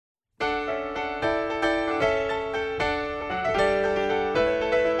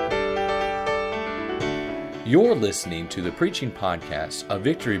You're listening to the preaching podcast of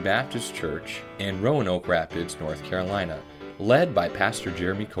Victory Baptist Church in Roanoke Rapids, North Carolina, led by Pastor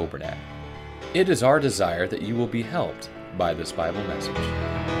Jeremy Coburnack. It is our desire that you will be helped by this Bible message.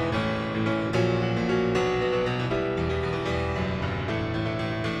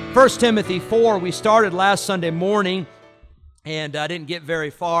 1 Timothy 4, we started last Sunday morning, and I didn't get very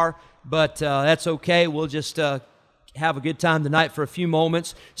far, but that's okay. We'll just have a good time tonight for a few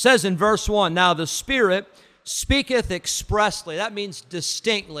moments. It says in verse 1, "Now the Spirit speaketh expressly," that means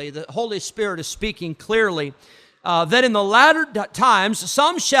distinctly, the Holy Spirit is speaking clearly, "that in the latter times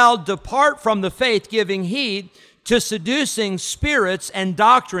some shall depart from the faith, giving heed to seducing spirits and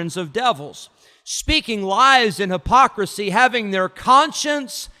doctrines of devils, speaking lies and hypocrisy, having their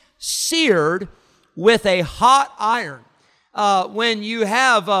conscience seared with a hot iron." When you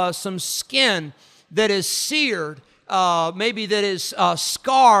have some skin that is seared, maybe that is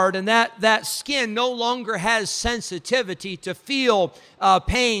scarred, and that skin no longer has sensitivity to feel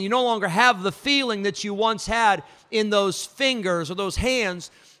pain. You no longer have the feeling that you once had in those fingers or those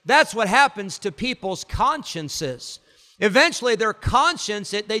hands. That's what happens to people's consciences. Eventually, their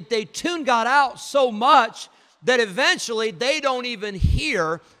conscience, they tune God out so much that eventually they don't even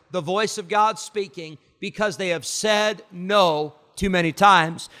hear the voice of God speaking because they have said no too many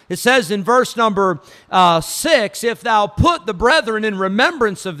times. It says in verse number 6, "If thou put the brethren in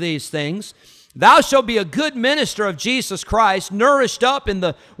remembrance of these things, thou shalt be a good minister of Jesus Christ, nourished up in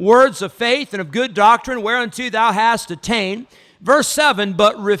the words of faith and of good doctrine, whereunto thou hast attained." Verse 7,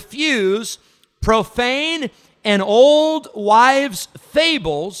 "But refuse profane and old wives'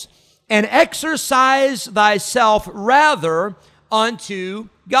 fables, and exercise thyself rather unto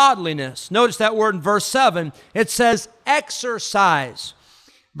godliness." Notice that word in verse 7. It says exercise.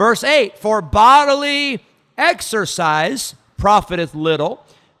 Verse 8, "For bodily exercise profiteth little,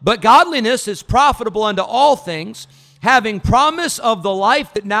 but godliness is profitable unto all things, having promise of the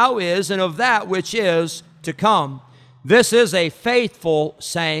life that now is and of that which is to come. This is a faithful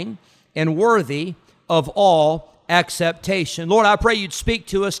saying and worthy of all acceptation." Lord, I pray you'd speak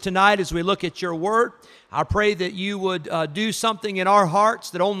to us tonight as we look at your word. I pray that you would do something in our hearts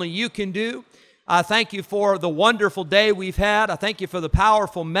that only you can do. I thank you for the wonderful day we've had. I thank you for the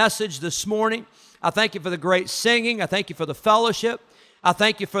powerful message this morning. I thank you for the great singing. I thank you for the fellowship. I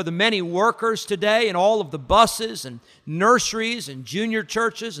thank you for the many workers today and all of the buses and nurseries and junior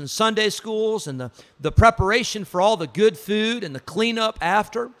churches and Sunday schools and the preparation for all the good food and the cleanup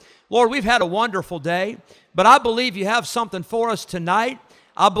after. Lord, we've had a wonderful day, but I believe you have something for us tonight.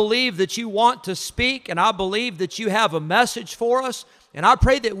 I believe that you want to speak, and I believe that you have a message for us, and I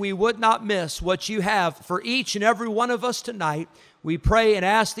pray that we would not miss what you have for each and every one of us tonight. We pray and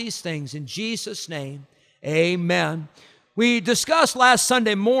ask these things in Jesus' name, amen. We discussed last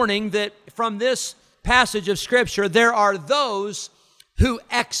Sunday morning that from this passage of Scripture, there are those who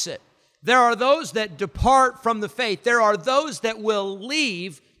exit. There are those that depart from the faith. There are those that will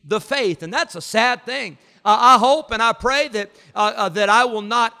leave the faith, and that's a sad thing. I hope and I pray that I will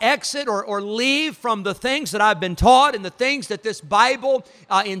not exit or leave from the things that I've been taught and the things that this Bible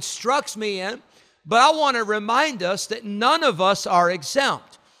instructs me in. But I want to remind us that none of us are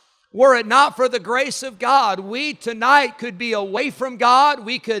exempt. Were it not for the grace of God, we tonight could be away from God.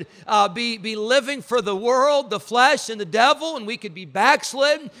 We could be living for the world, the flesh, and the devil, and we could be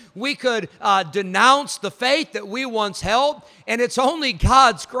backslidden. We could denounce the faith that we once held, and it's only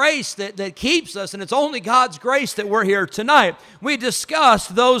God's grace that keeps us, and it's only God's grace that we're here tonight. We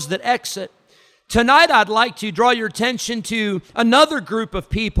discussed those that exit. Tonight, I'd like to draw your attention to another group of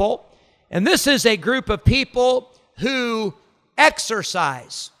people, and this is a group of people who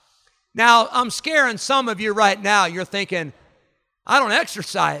exercise. Now, I'm scaring some of you right now. You're thinking, I don't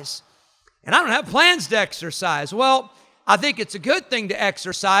exercise, and I don't have plans to exercise. Well, I think it's a good thing to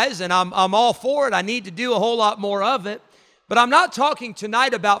exercise, and I'm all for it. I need to do a whole lot more of it. But I'm not talking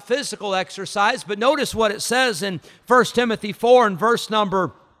tonight about physical exercise, but notice what it says in 1 Timothy 4 and verse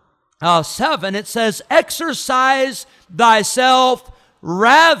number 7. It says, "Exercise thyself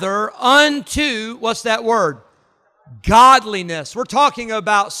rather unto," what's that word? Godliness. We're talking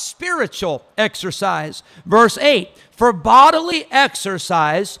about spiritual exercise. Verse 8, "For bodily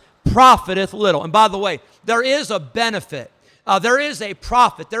exercise profiteth little." And by the way, there is a benefit. There is a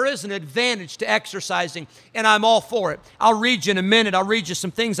profit. There is an advantage to exercising, and I'm all for it. I'll read you in a minute. I'll read you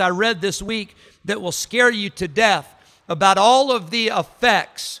some things I read this week that will scare you to death about all of the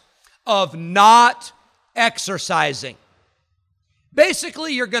effects of not exercising.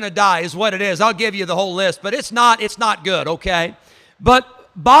 Basically, you're going to die is what it is. I'll give you the whole list, but it's not good, okay? But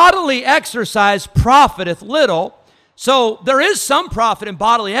bodily exercise profiteth little. So there is some profit in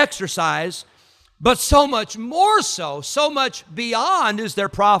bodily exercise, But so much more so much beyond is their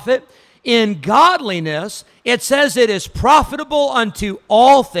profit in godliness. It says it is profitable unto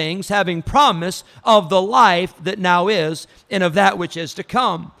all things, having promise of the life that now is and of that which is to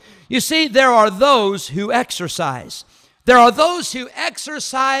come. You see, there are those who exercise. There are those who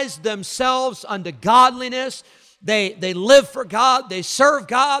exercise themselves unto godliness. They live for God, they serve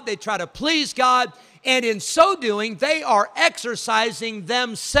God, they try to please God, and in so doing, they are exercising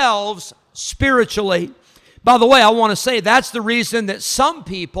themselves spiritually. By the way, I want to say that's the reason that some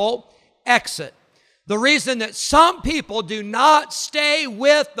people exit. The reason that some people do not stay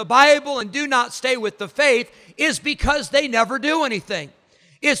with the Bible and do not stay with the faith is because they never do anything.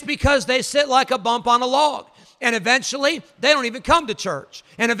 It's because they sit like a bump on a log. And eventually, they don't even come to church.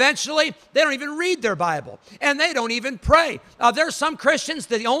 And eventually, they don't even read their Bible. And they don't even pray. There's some Christians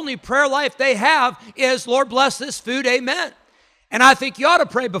that the only prayer life they have is, Lord, bless this food, amen. And I think you ought to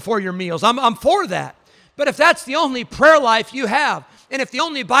pray before your meals. I'm for that. But if that's the only prayer life you have, and if the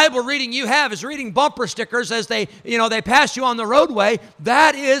only Bible reading you have is reading bumper stickers as they pass you on the roadway,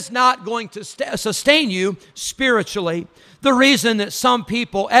 that is not going to sustain you spiritually. The reason that some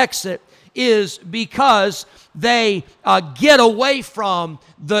people exit is because they get away from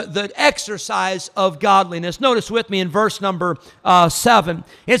the exercise of godliness. Notice with me in verse number 7.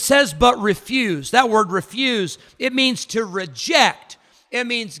 It says, but refuse. That word refuse, it means to reject. It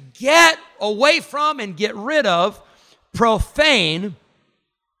means get away from and get rid of. Profane.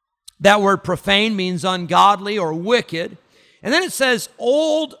 That word profane means ungodly or wicked. And then it says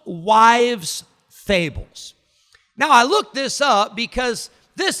old wives' fables. Now I looked this up because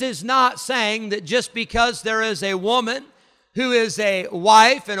this is not saying that just because there is a woman who is a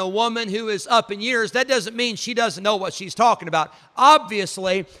wife and a woman who is up in years, that doesn't mean she doesn't know what she's talking about.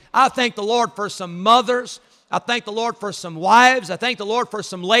 Obviously, I thank the Lord for some mothers. I thank the Lord for some wives. I thank the Lord for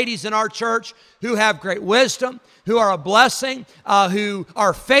some ladies in our church who have great wisdom, who are a blessing, who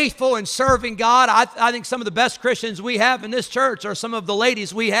are faithful in serving God. I think some of the best Christians we have in this church are some of the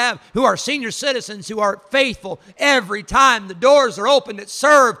ladies we have who are senior citizens who are faithful every time the doors are open, that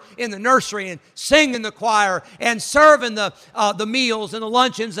serve in the nursery and sing in the choir and serve in the meals and the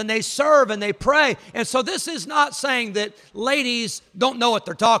luncheons, and they serve and they pray. And so this is not saying that ladies don't know what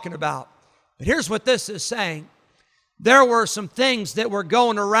they're talking about. But here's what this is saying. There were some things that were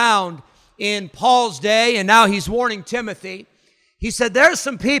going around in Paul's day, and now he's warning Timothy. He said there's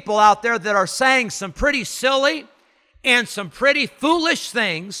some people out there that are saying some pretty silly and some pretty foolish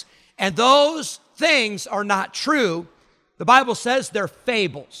things, and those things are not true. The Bible says they're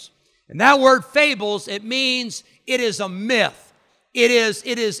fables. And that word fables, it means it is a myth. It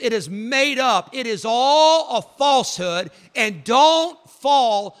is made up. It is all a falsehood, and don't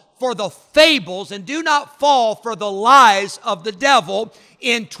fall for the fables and do not fall for the lies of the devil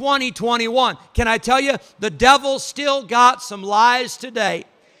in 2021. Can I tell you, the devil still got some lies today.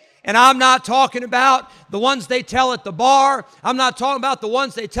 And I'm not talking about the ones they tell at the bar. I'm not talking about the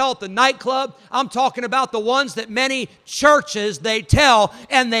ones they tell at the nightclub. I'm talking about the ones that many churches they tell,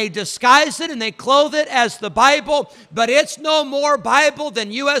 and they disguise it and they clothe it as the Bible, but it's no more Bible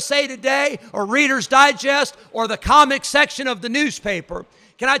than USA Today or Reader's Digest or the comic section of the newspaper.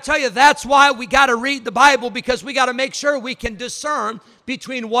 Can I tell you, that's why we got to read the Bible, because we got to make sure we can discern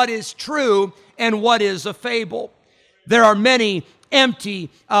between what is true and what is a fable. There are many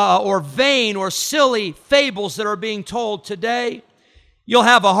empty or vain or silly fables that are being told today. You'll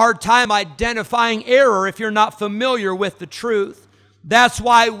have a hard time identifying error if you're not familiar with the truth. That's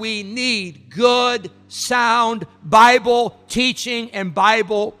why we need good, sound Bible teaching and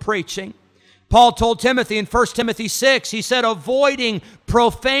Bible preaching. Paul told Timothy in 1 Timothy 6, he said, avoiding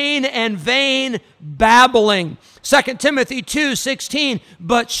profane and vain babbling. 2 Timothy 2:16,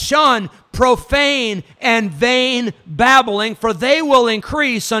 but shun profane and vain babbling, for they will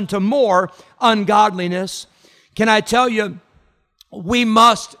increase unto more ungodliness. Can I tell you, we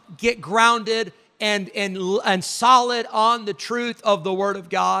must get grounded and solid on the truth of the Word of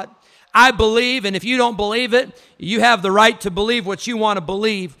God. I believe, and if you don't believe it, you have the right to believe what you want to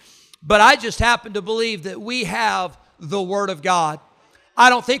believe. But I just happen to believe that we have the Word of God. I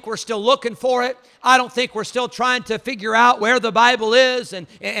don't think we're still looking for it. I don't think we're still trying to figure out where the Bible is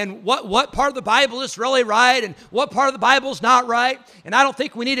and what part of the Bible is really right and what part of the Bible is not right. And I don't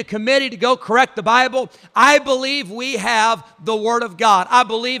think we need a committee to go correct the Bible. I believe we have the Word of God. I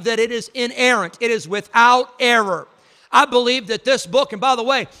believe that it is inerrant. It is without error. I believe that this book, and by the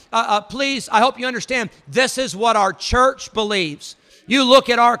way, please, I hope you understand, this is what our church believes. You look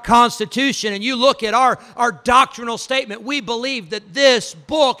at our Constitution and you look at our doctrinal statement. We believe that this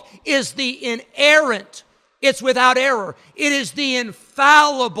book is the inerrant It's without error. It is the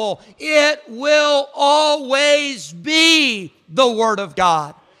infallible. It will always be the Word of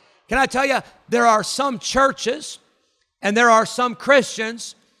God. Can I tell you, there are some churches and there are some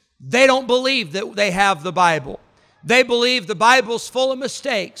Christians, they don't believe that they have the Bible. They believe the Bible's full of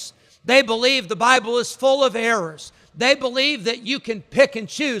mistakes. They believe the Bible is full of errors. They believe that you can pick and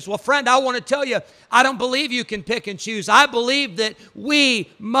choose. Well, friend, I want to tell you, I don't believe you can pick and choose. I believe that we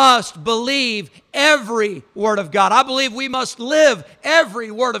must believe every word of God. I believe we must live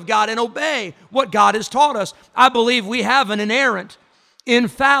every word of God and obey what God has taught us. I believe we have an inerrant,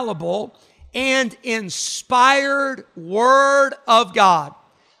 infallible, and inspired Word of God.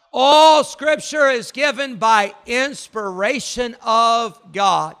 All Scripture is given by inspiration of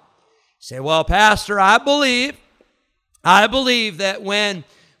God. You say, well, Pastor, I believe that when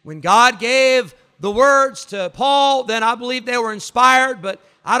God gave the words to Paul, then I believe they were inspired, but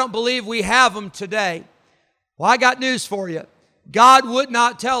I don't believe we have them today. Well, I got news for you. God would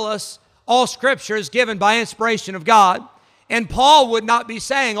not tell us all Scripture is given by inspiration of God, and Paul would not be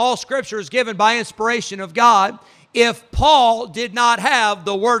saying all Scripture is given by inspiration of God if Paul did not have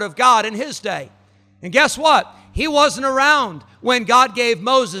the Word of God in his day. And guess what? He wasn't around when God gave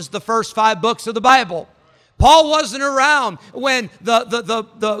Moses the first 5 books of the Bible. Paul wasn't around when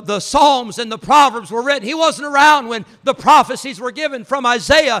the Psalms and the Proverbs were written. He wasn't around when the prophecies were given from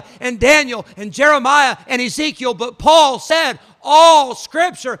Isaiah and Daniel and Jeremiah and Ezekiel. But Paul said all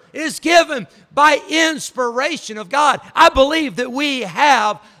Scripture is given by inspiration of God. I believe that we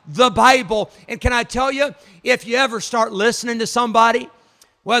have the Bible. And can I tell you, if you ever start listening to somebody,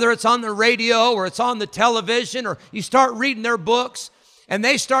 whether it's on the radio or it's on the television or you start reading their books, and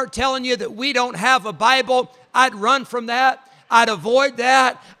they start telling you that we don't have a Bible, I'd run from that. I'd avoid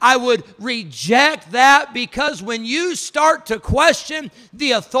that. I would reject that, because when you start to question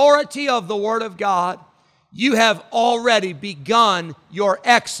the authority of the Word of God, you have already begun your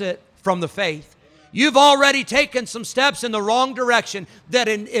exit from the faith. You've already taken some steps in the wrong direction that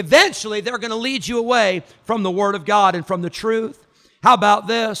eventually they're going to lead you away from the Word of God and from the truth. How about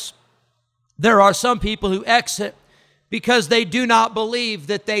this? There are some people who exit because they do not believe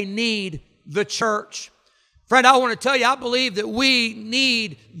that they need the church. Friend, I want to tell you, I believe that we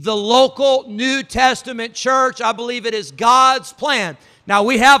need the local New Testament church. I believe it is God's plan. Now,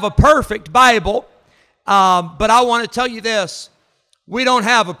 we have a perfect Bible, but I want to tell you this. We don't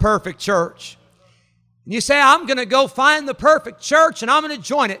have a perfect church. And you say, I'm going to go find the perfect church and I'm going to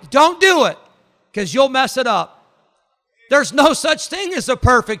join it. Don't do it, because you'll mess it up. There's no such thing as a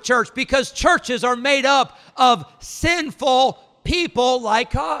perfect church, because churches are made up of sinful people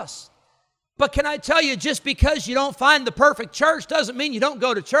like us. But can I tell you, just because you don't find the perfect church doesn't mean you don't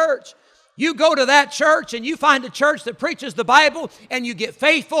go to church. You go to that church and you find a church that preaches the Bible, and you get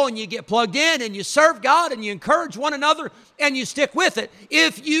faithful and you get plugged in and you serve God and you encourage one another and you stick with it.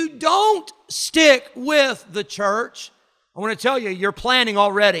 If you don't stick with the church, I want to tell you, you're planning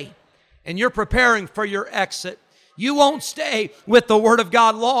already and you're preparing for your exit. You won't stay with the Word of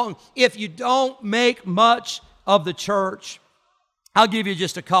God long if you don't make much of the church. I'll give you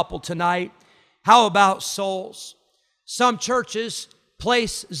just a couple tonight. How about souls? Some churches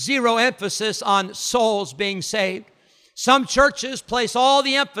place zero emphasis on souls being saved. Some churches place all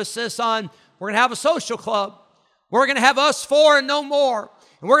the emphasis on, we're going to have a social club. We're going to have us 4 and no more.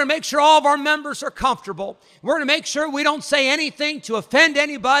 And we're going to make sure all of our members are comfortable. We're going to make sure we don't say anything to offend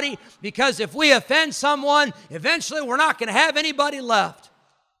anybody, because if we offend someone, eventually we're not going to have anybody left.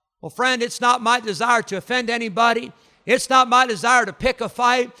 Well, friend, it's not my desire to offend anybody. It's not my desire to pick a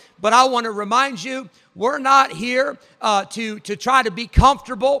fight, but I want to remind you, we're not here to try to be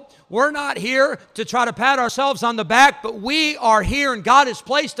comfortable. We're not here to try to pat ourselves on the back, but we are here, and God has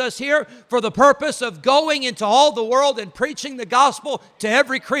placed us here for the purpose of going into all the world and preaching the gospel to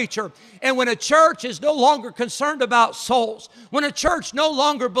every creature. And when a church is no longer concerned about souls, when a church no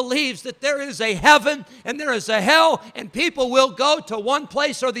longer believes that there is a heaven and there is a hell and people will go to one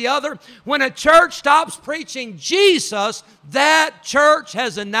place or the other, when a church stops preaching Jesus, that church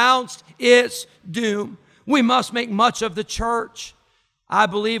has announced its doom. We must make much of the church. I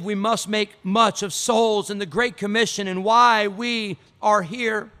believe we must make much of souls and the Great Commission and why we are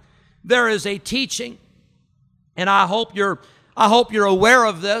here. There is a teaching, and I hope you're aware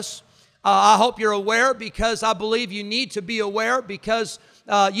of this. I hope you're aware, because I believe you need to be aware, because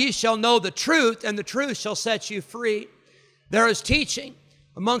ye shall know the truth, and the truth shall set you free. There is teaching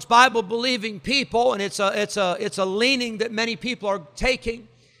amongst Bible-believing people, and it's a leaning that many people are taking.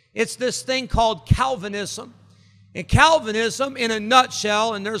 It's this thing called Calvinism. And Calvinism, in a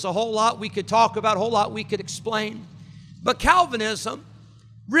nutshell, and there's a whole lot we could talk about, a whole lot we could explain, but Calvinism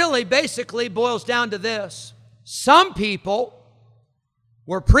really basically boils down to this. Some people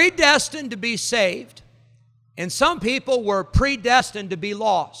were predestined to be saved, and some people were predestined to be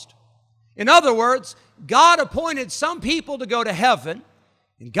lost. In other words, God appointed some people to go to heaven,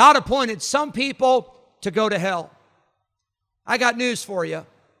 and God appointed some people to go to hell. I got news for you.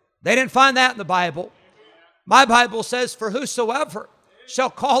 They didn't find that in the Bible. My Bible says, for whosoever shall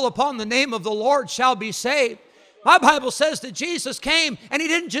call upon the name of the Lord shall be saved. My Bible says that Jesus came and He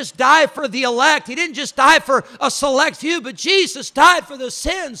didn't just die for the elect. He didn't just die for a select few, but Jesus died for the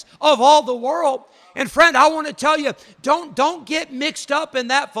sins of all the world. And friend, I want to tell you, don't get mixed up in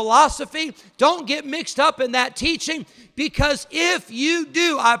that philosophy. Don't get mixed up in that teaching, because if you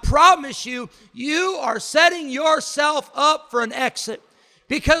do, I promise you, you are setting yourself up for an exit.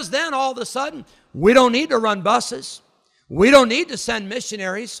 Because then all of a sudden, we don't need to run buses. We don't need to send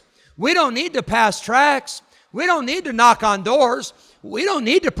missionaries. We don't need to pass tracts. We don't need to knock on doors. We don't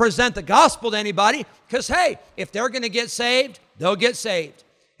need to present the gospel to anybody, because, hey, if they're going to get saved, they'll get saved.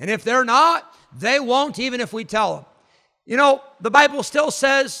 And if they're not, they won't, even if we tell them. You know, the Bible still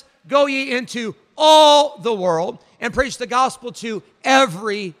says, go ye into all the world and preach the gospel to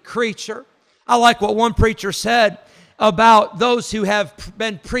every creature. I like what one preacher said about those who have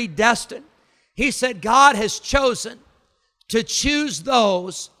been predestined. He said, God has chosen to choose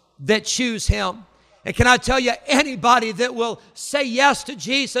those that choose Him. And can I tell you, anybody that will say yes to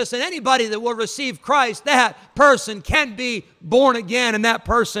Jesus and anybody that will receive Christ, that person can be born again and that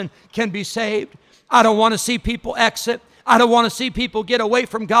person can be saved. I don't want to see people exit. I don't want to see people get away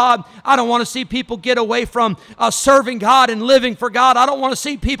from God. I don't want to see people get away from serving God and living for God. I don't want to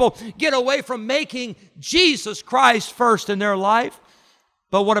see people get away from making Jesus Christ first in their life.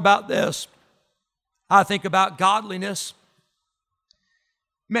 But what about this? I think about godliness.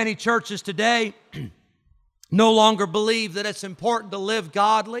 Many churches today no longer believe that it's important to live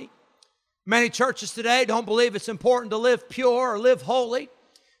godly. Many churches today don't believe it's important to live pure or live holy.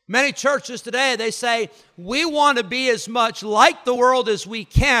 Many churches today, they say, we want to be as much like the world as we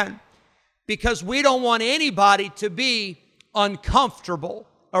can because we don't want anybody to be uncomfortable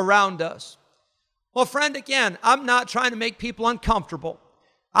around us. Well, friend, again, I'm not trying to make people uncomfortable.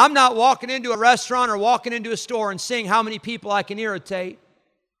 I'm not walking into a restaurant or walking into a store and seeing how many people I can irritate.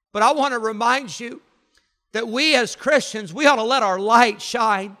 But I want to remind you that we as Christians, we ought to let our light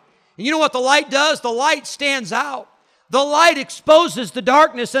shine. And you know what the light does? The light stands out. The light exposes the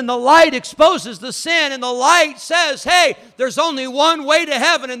darkness, and the light exposes the sin, and the light says, hey, there's only one way to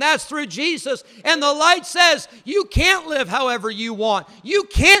heaven, and that's through Jesus. And the light says, you can't live however you want. You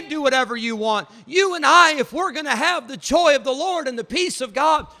can't do whatever you want. You and I, if we're going to have the joy of the Lord and the peace of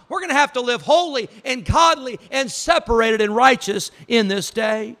God, we're going to have to live holy and godly and separated and righteous in this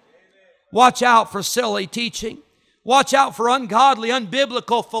day. Watch out for silly teaching. Watch out for ungodly,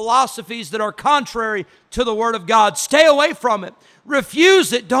 unbiblical philosophies that are contrary to the Word of God. Stay away from it.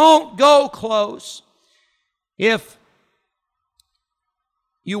 Refuse it. Don't go close. If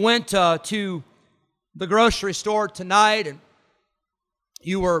you went to the grocery store tonight and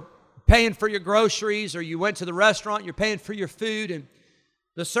you were paying for your groceries, or you went to the restaurant, you're paying for your food, and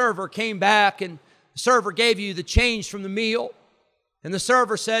the server came back and the server gave you the change from the meal, and the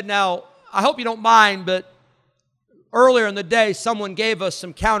server said, now, I hope you don't mind, but earlier in the day, someone gave us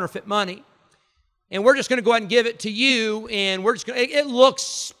some counterfeit money, and we're just going to go ahead and give it to you, and we're just going to, it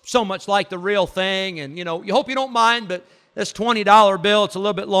looks so much like the real thing, and, you know, you hope you don't mind, but this $20 bill, it's a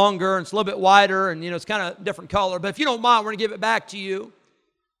little bit longer, and it's a little bit wider, and, you know, it's kind of different color, but if you don't mind, we're going to give it back to you.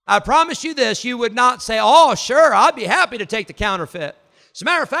 I promise you this, you would not say, oh, sure, I'd be happy to take the counterfeit. As a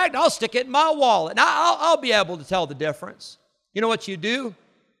matter of fact, I'll stick it in my wallet, and I'll be able to tell the difference. You know what you do?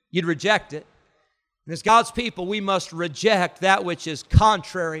 You'd reject it. And as God's people, we must reject that which is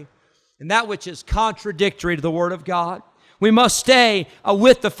contrary and that which is contradictory to the Word of God. We must stay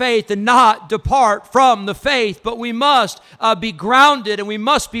with the faith and not depart from the faith, but we must be grounded, and we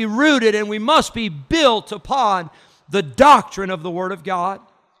must be rooted, and we must be built upon the doctrine of the Word of God.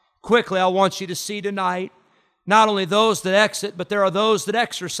 Quickly, I want you to see tonight, not only those that exit, but there are those that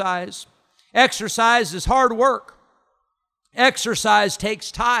exercise. Exercise is hard work. Exercise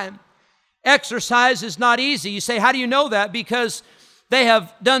takes time. Exercise is not easy. You say, how do you know that? Because they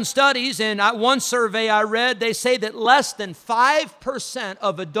have done studies, and one survey I read, they say that less than 5%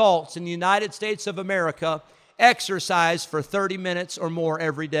 of adults in the United States of America exercise for 30 minutes or more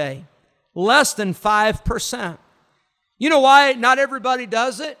every day. Less than 5%. You know why not everybody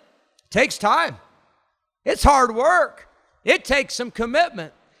does it? It takes time. It's hard work. It takes some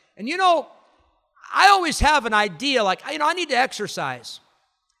commitment. And you know, I always have an idea like, I need to exercise.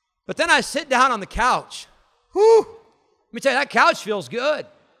 But then I sit down on the couch. Whew, Let me tell you, that couch feels good.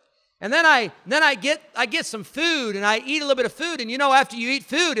 And then I get some food, and I eat a little bit of food, and after you eat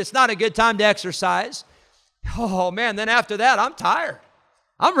food, it's not a good time to exercise. Oh man, then after that, I'm tired.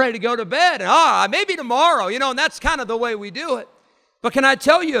 I'm ready to go to bed, and maybe tomorrow, and that's kind of the way we do it. But can I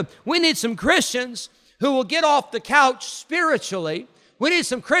tell you, we need some Christians who will get off the couch spiritually. We need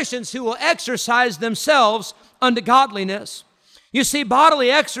some Christians who will exercise themselves unto godliness. You see,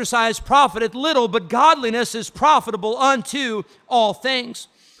 bodily exercise profiteth little, but godliness is profitable unto all things.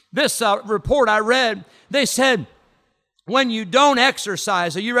 This report I read, they said, when you don't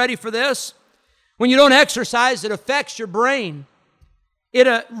exercise, are you ready for this? When you don't exercise, it affects your brain.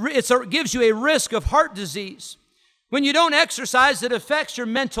 It gives you a risk of heart disease. When you don't exercise, it affects your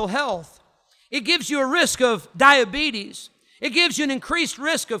mental health. It gives you a risk of diabetes. It gives you an increased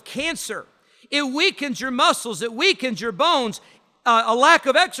risk of cancer. It weakens your muscles. It weakens your bones. A lack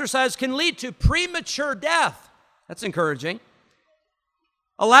of exercise can lead to premature death. That's encouraging.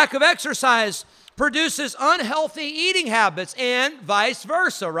 A lack of exercise produces unhealthy eating habits and vice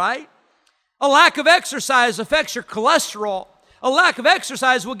versa, right? A lack of exercise affects your cholesterol. A lack of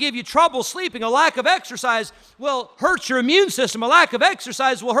exercise will give you trouble sleeping. A lack of exercise will hurt your immune system. A lack of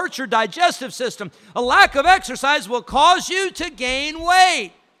exercise will hurt your digestive system. A lack of exercise will cause you to gain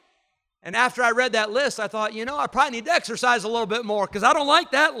weight. And after I read that list, I thought, I probably need to exercise a little bit more because I don't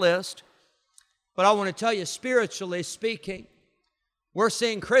like that list. But I want to tell you, spiritually speaking, we're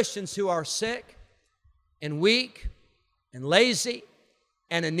seeing Christians who are sick and weak and lazy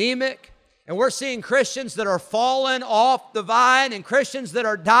and anemic. And we're seeing Christians that are falling off the vine, and Christians that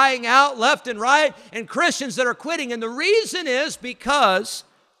are dying out left and right, and Christians that are quitting. And the reason is because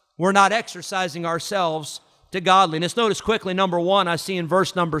we're not exercising ourselves to godliness. Notice quickly, number 1, I see in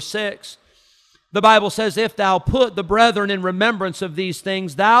verse number 6. The Bible says, if thou put the brethren in remembrance of these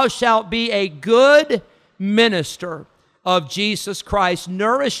things, thou shalt be a good minister of Jesus Christ,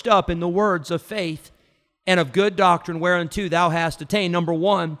 nourished up in the words of faith and of good doctrine whereunto thou hast attained. Number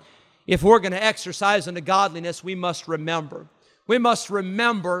 1, if we're going to exercise unto godliness, we must remember. We must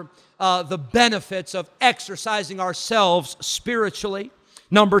remember the benefits of exercising ourselves spiritually.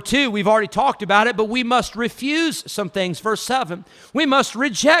 Number 2, we've already talked about it, but we must refuse some things. Verse 7, we must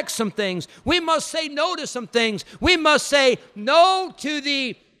reject some things. We must say no to some things. We must say no to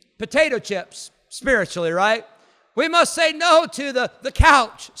the potato chips spiritually, right? We must say no to the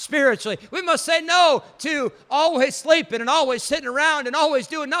couch spiritually. We must say no to always sleeping and always sitting around and always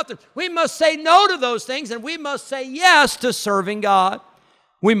doing nothing. We must say no to those things, and we must say yes to serving God.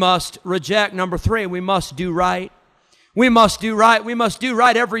 We must reject. Number 3, we must do right. We must do right. We must do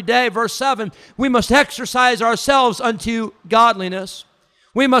right every day. Verse 7, we must exercise ourselves unto godliness.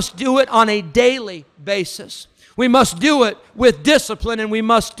 We must do it on a daily basis. We must do it with discipline, and we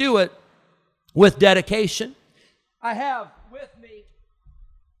must do it with dedication. I have with me,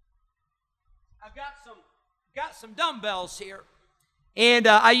 I've got some dumbbells here. And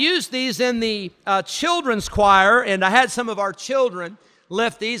I used these in the children's choir, and I had some of our children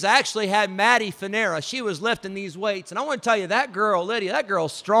lift these. I actually had Maddie Finera. She was lifting these weights. And I want to tell you, that girl, Lydia, that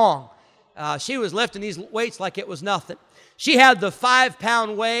girl's strong. She was lifting these weights like it was nothing. She had the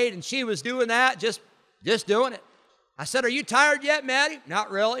 5-pound weight, and she was doing that, just doing it. I said, are you tired yet, Maddie? Not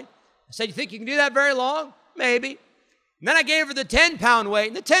really. I said, you think you can do that very long? Maybe. And then I gave her the 10-pound weight,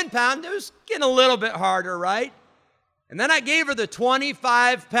 and the 10-pound, it was getting a little bit harder, right? And then I gave her the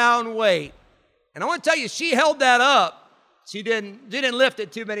 25-pound weight. And I want to tell you, she held that up. She didn't lift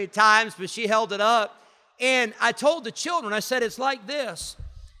it too many times, but she held it up. And I told the children, I said, it's like this.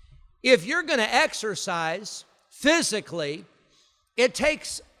 If you're going to exercise physically, it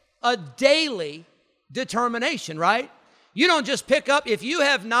takes a daily determination, right? You don't just pick up, if you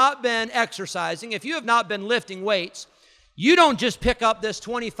have not been exercising, if you have not been lifting weights, you don't just pick up this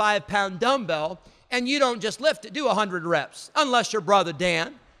 25-pound dumbbell and you don't just lift it, do 100 reps, unless you're Brother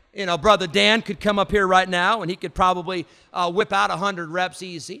Dan. You know, Brother Dan could come up here right now and he could probably whip out 100 reps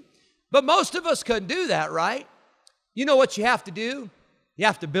easy. But most of us couldn't do that, right? You know what you have to do? You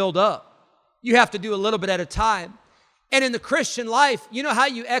have to build up. You have to do a little bit at a time. And in the Christian life, you know how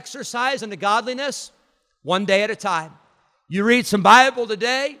you exercise into godliness? One day at a time. You read some Bible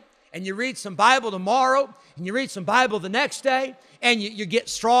today, and you read some Bible tomorrow, and you read some Bible the next day, and you get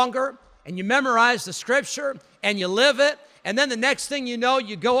stronger, and you memorize the Scripture, and you live it, and then the next thing you know,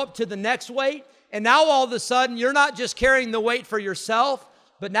 you go up to the next weight, and now all of a sudden, you're not just carrying the weight for yourself,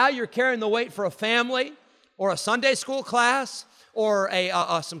 but now you're carrying the weight for a family, or a Sunday school class, or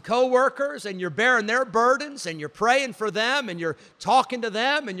some co-workers, and you're bearing their burdens, and you're praying for them, and you're talking to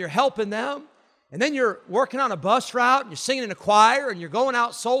them, and you're helping them. And then you're working on a bus route, and you're singing in a choir, and you're going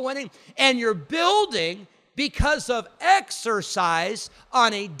out soul winning, and you're building because of exercise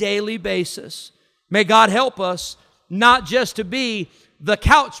on a daily basis. May God help us not just to be the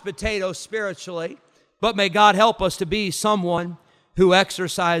couch potato spiritually, but may God help us to be someone who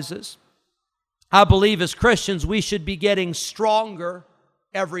exercises. I believe as Christians we should be getting stronger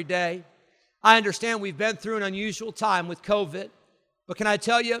every day. I understand we've been through an unusual time with COVID, but can I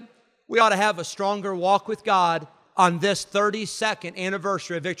tell you, we ought to have a stronger walk with God on this 32nd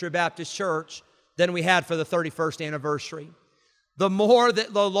anniversary of Victory Baptist Church than we had for the 31st anniversary. The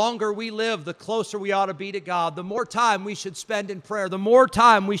longer we live, the closer we ought to be to God. The more time we should spend in prayer. The more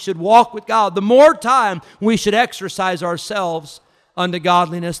time we should walk with God. The more time we should exercise ourselves unto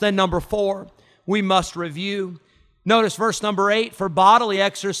godliness. Then number 4, we must review. Notice verse number 8, for bodily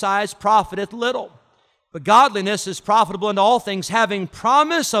exercise profiteth little, but godliness is profitable unto all things, having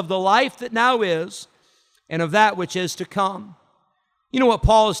promise of the life that now is, and of that which is to come. You know what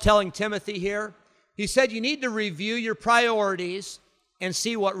Paul is telling Timothy here? He said you need to review your priorities and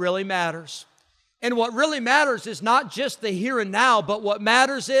see what really matters. And what really matters is not just the here and now, but what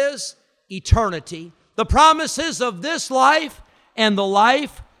matters is eternity. The promises of this life and the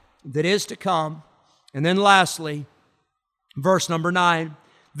life that is to come. And then lastly, verse number 9,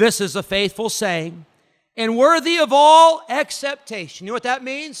 this is a faithful saying and worthy of all acceptation. You know what that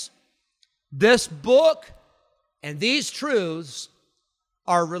means? This book and these truths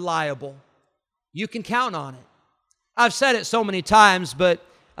are reliable. You can count on it. I've said it so many times, but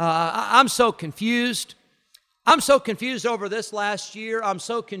I'm so confused. I'm so confused over this last year. I'm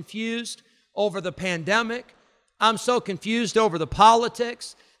so confused over the pandemic. I'm so confused over the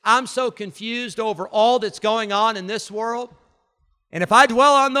politics. I'm so confused over all that's going on in this world. And if I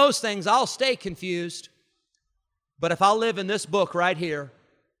dwell on those things, I'll stay confused. But if I live in this book right here,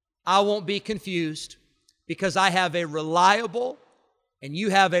 I won't be confused because I have a reliable, and you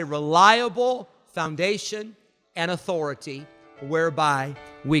have a reliable foundation and authority whereby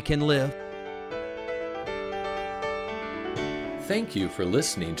we can live. Thank you for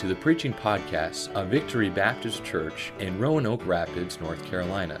listening to the preaching podcast of Victory Baptist Church in Roanoke Rapids, North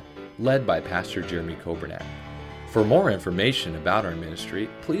Carolina, led by Pastor Jeremy Coburnack. For more information about our ministry,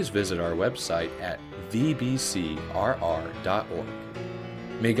 please visit our website at vbcrr.org.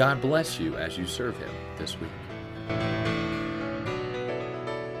 May God bless you as you serve Him this week.